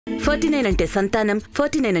49 అంటే సంతానం,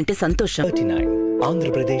 49 అంటే సంతోషం. 39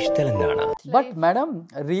 Andhra Pradesh Telangana. But madam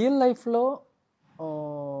real లైఫ్లో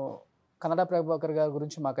కన్నడ ప్రభాకర్ గారి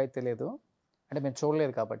గురించి మాకైతే తెలియదు, అంటే మేము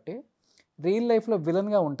చూడలేదు కాబట్టి. రియల్ లైఫ్లో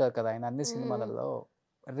విలన్గా ఉంటారు కదా ఆయన అన్ని సినిమాలలో.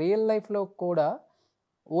 రియల్ లైఫ్లో కూడా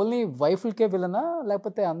ఓన్లీ వైఫ్లకే విలనా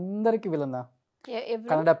లేకపోతే అందరికి విలనా?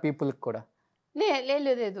 కన్నడ పీపుల్కి కూడా?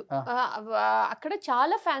 లేదు, అక్కడ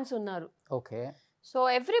చాలా ఫ్యాన్స్ ఉన్నారు. Okay. So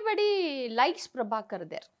everybody likes Prabhakar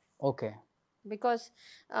there. Okay. Because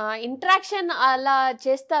interaction అలా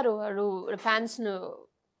చేస్తారు వాడు ఫ్యాన్స్ను.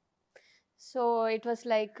 So it was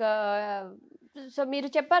like, so మీరు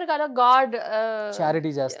చెప్పారు కదా గాడ్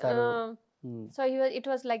చారిటీ చేస్తారు. So it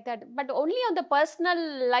was like that, but only on the personal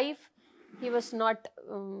life he was not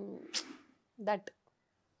that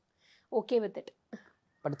okay with it.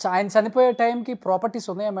 But ఆయన చనిపోయే టైంకి ప్రాపర్టీస్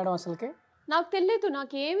ఉన్నాయా మేడం అసలుకి? నాకు తెలియదు,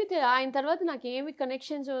 నాకేమి ఆయన తర్వాత నాకేమి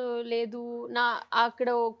కనెక్షన్స్ లేదు. అక్కడ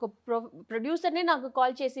ఒక ప్రొడ్యూసర్నే నాకు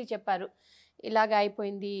కాల్ చేసి చెప్పారు ఇలాగ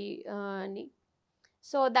అయిపోయింది అని.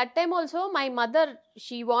 So that time also my mother,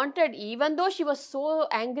 she wanted, even though she was so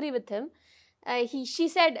angry with him, she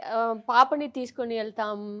said పాపని తీసుకొని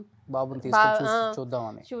వెళ్తాం, బాబుని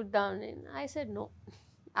చూద్దాం. I said no.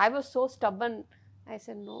 I was so stubborn. I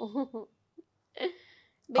said no.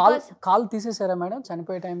 Call తీసేసారా madam?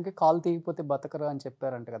 చనిపోయే టైంకి కాల్ తీయకపోతే బతకరు అని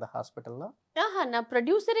చెప్పారంట కదా హాస్పిటల్లో. నా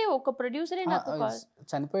ఒక ప్రొడ్యూసరే నాకు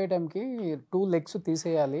చనిపోయే టైంకి 2 legs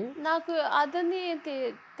తీసేయాలి. నాకు అదని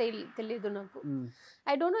తెలీదు నాకు.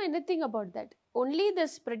 I don't know anything about that. Only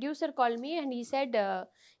this producer call me and he said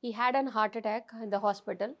he had an heart attack in the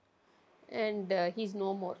hospital and he's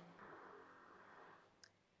no more.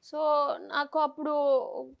 So నాకు అప్పుడు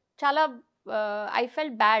చాలా I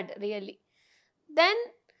felt bad really. Then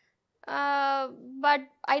but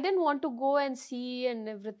I didn't want to go and see and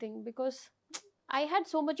everything because I had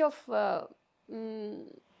so much of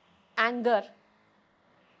anger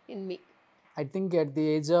in me. I think at the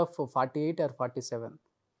age of 48 or 47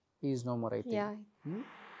 he is no more, I think. Yeah.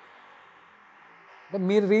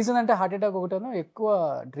 మీరు reason అంటే heart attack ఒకటేనో, ఎక్కువ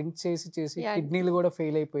drink చేసి కిడ్నీలు కూడా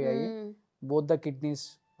fail అయిపోయాయి, both the kidneys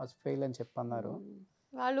fail అని చెప్పన్నారు.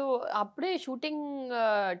 వాళ్ళు అప్పుడే షూటింగ్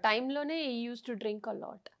టైంలోనే use to drink a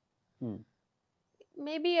lot.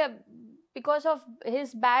 Maybe because of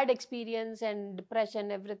his bad experience and depression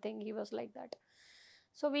everything he was like that.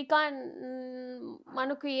 So we can,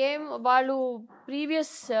 మనకు ఏం వాళ్ళు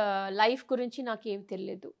ప్రీవియస్ లైఫ్ గురించి నాకు ఏం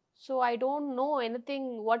తెలియదు. So I don't know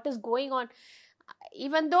anything what is going on.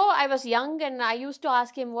 Even though I was young and I used to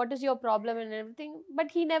ask him what is your problem and everything, but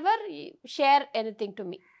he never shared anything to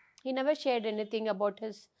me. He never shared anything about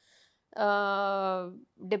his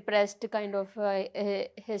depressed kind of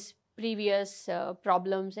his previous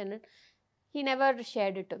problems, and he never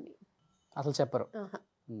shared it to me. Asalu chepparu.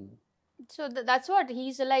 So that's what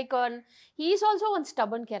he's like on. He is also one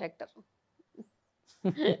stubborn character.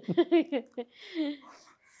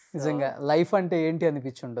 నిజంగా life అంటే ఏంటి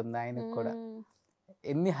అనిపించుంటుంది ఆయనకు కూడా.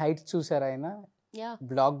 ఎన్ని heights చూసారు ఆయన,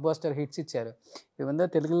 block buster hits ఇచ్చారు. Even though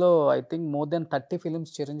తెలుగులో I think more than 30 films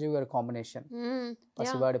Chiranjeevi గారి కాంబినేషన్,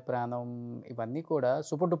 పసివాడి ప్రాణం, ఇవన్నీ కూడా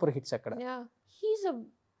సూపర్ డూపర్ హిట్స్ అక్కడ.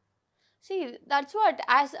 See, that's what,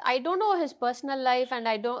 as I don't know his personal life and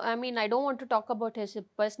I don't want to talk about his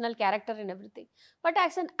personal character and everything, but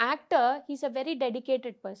as an actor he's a very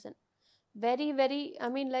dedicated person, very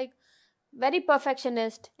like very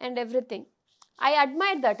perfectionist and everything. I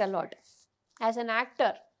admire that a lot as an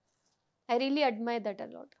actor. I really admire that a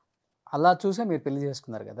lot. అలా చూసే మీరు పెళ్లి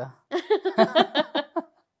చేసుకున్నారు కదా?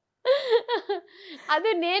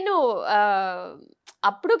 అది నేను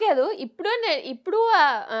అప్పుడు కాదు, ఇప్పుడు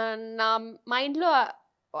నా మైండ్లో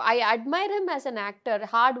I admire him as an actor,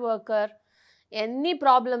 hard worker. ఎన్ని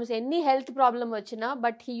ప్రాబ్లమ్స్, ఎన్ని హెల్త్ ప్రాబ్లమ్ వచ్చినా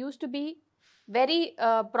but he use to be very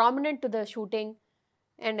prominent to the shooting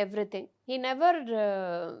and everything. He never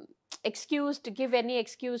give any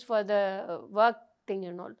excuse for the work thing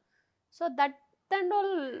and all. So that and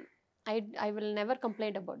all, I will never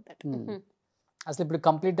complain about that. అసలు ఇప్పుడు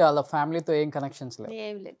complete వాళ్ళ ఫ్యామిలీతో ఏం connections లేవు?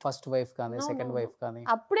 First wife కానీ second wife కానీ?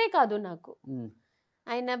 అప్పుడే కాదు నాకు.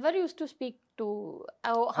 I never used to speak to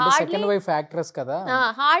second wife actress కదా,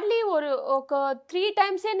 హార్డ్లీ ఒక 3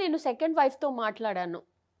 times నేను సెకండ్ వైఫ్ తో మాట్లాడాను.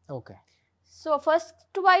 ఓకే. సో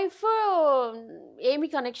ఫస్ట్ వైఫ్ ఏమి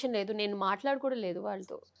కనెక్షన్ లేదు, నేను మాట్లాడుకోవడం లేదు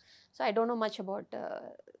వాళ్ళతో. So I don't know much about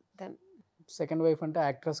them. Second wife అంటే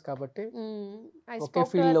యాక్ట్రెస్ కాబట్టి ఒకే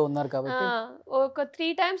ఫీల్డ్ లో ఉన్నారు కాబట్టి ఒక 3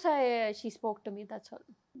 times she spoke to me, that's all.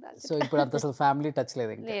 So ఇప్పుడు అంత అసలు ఫ్యామిలీ టచ్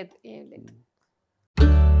లేదు? లేదు, ఏం లేదు.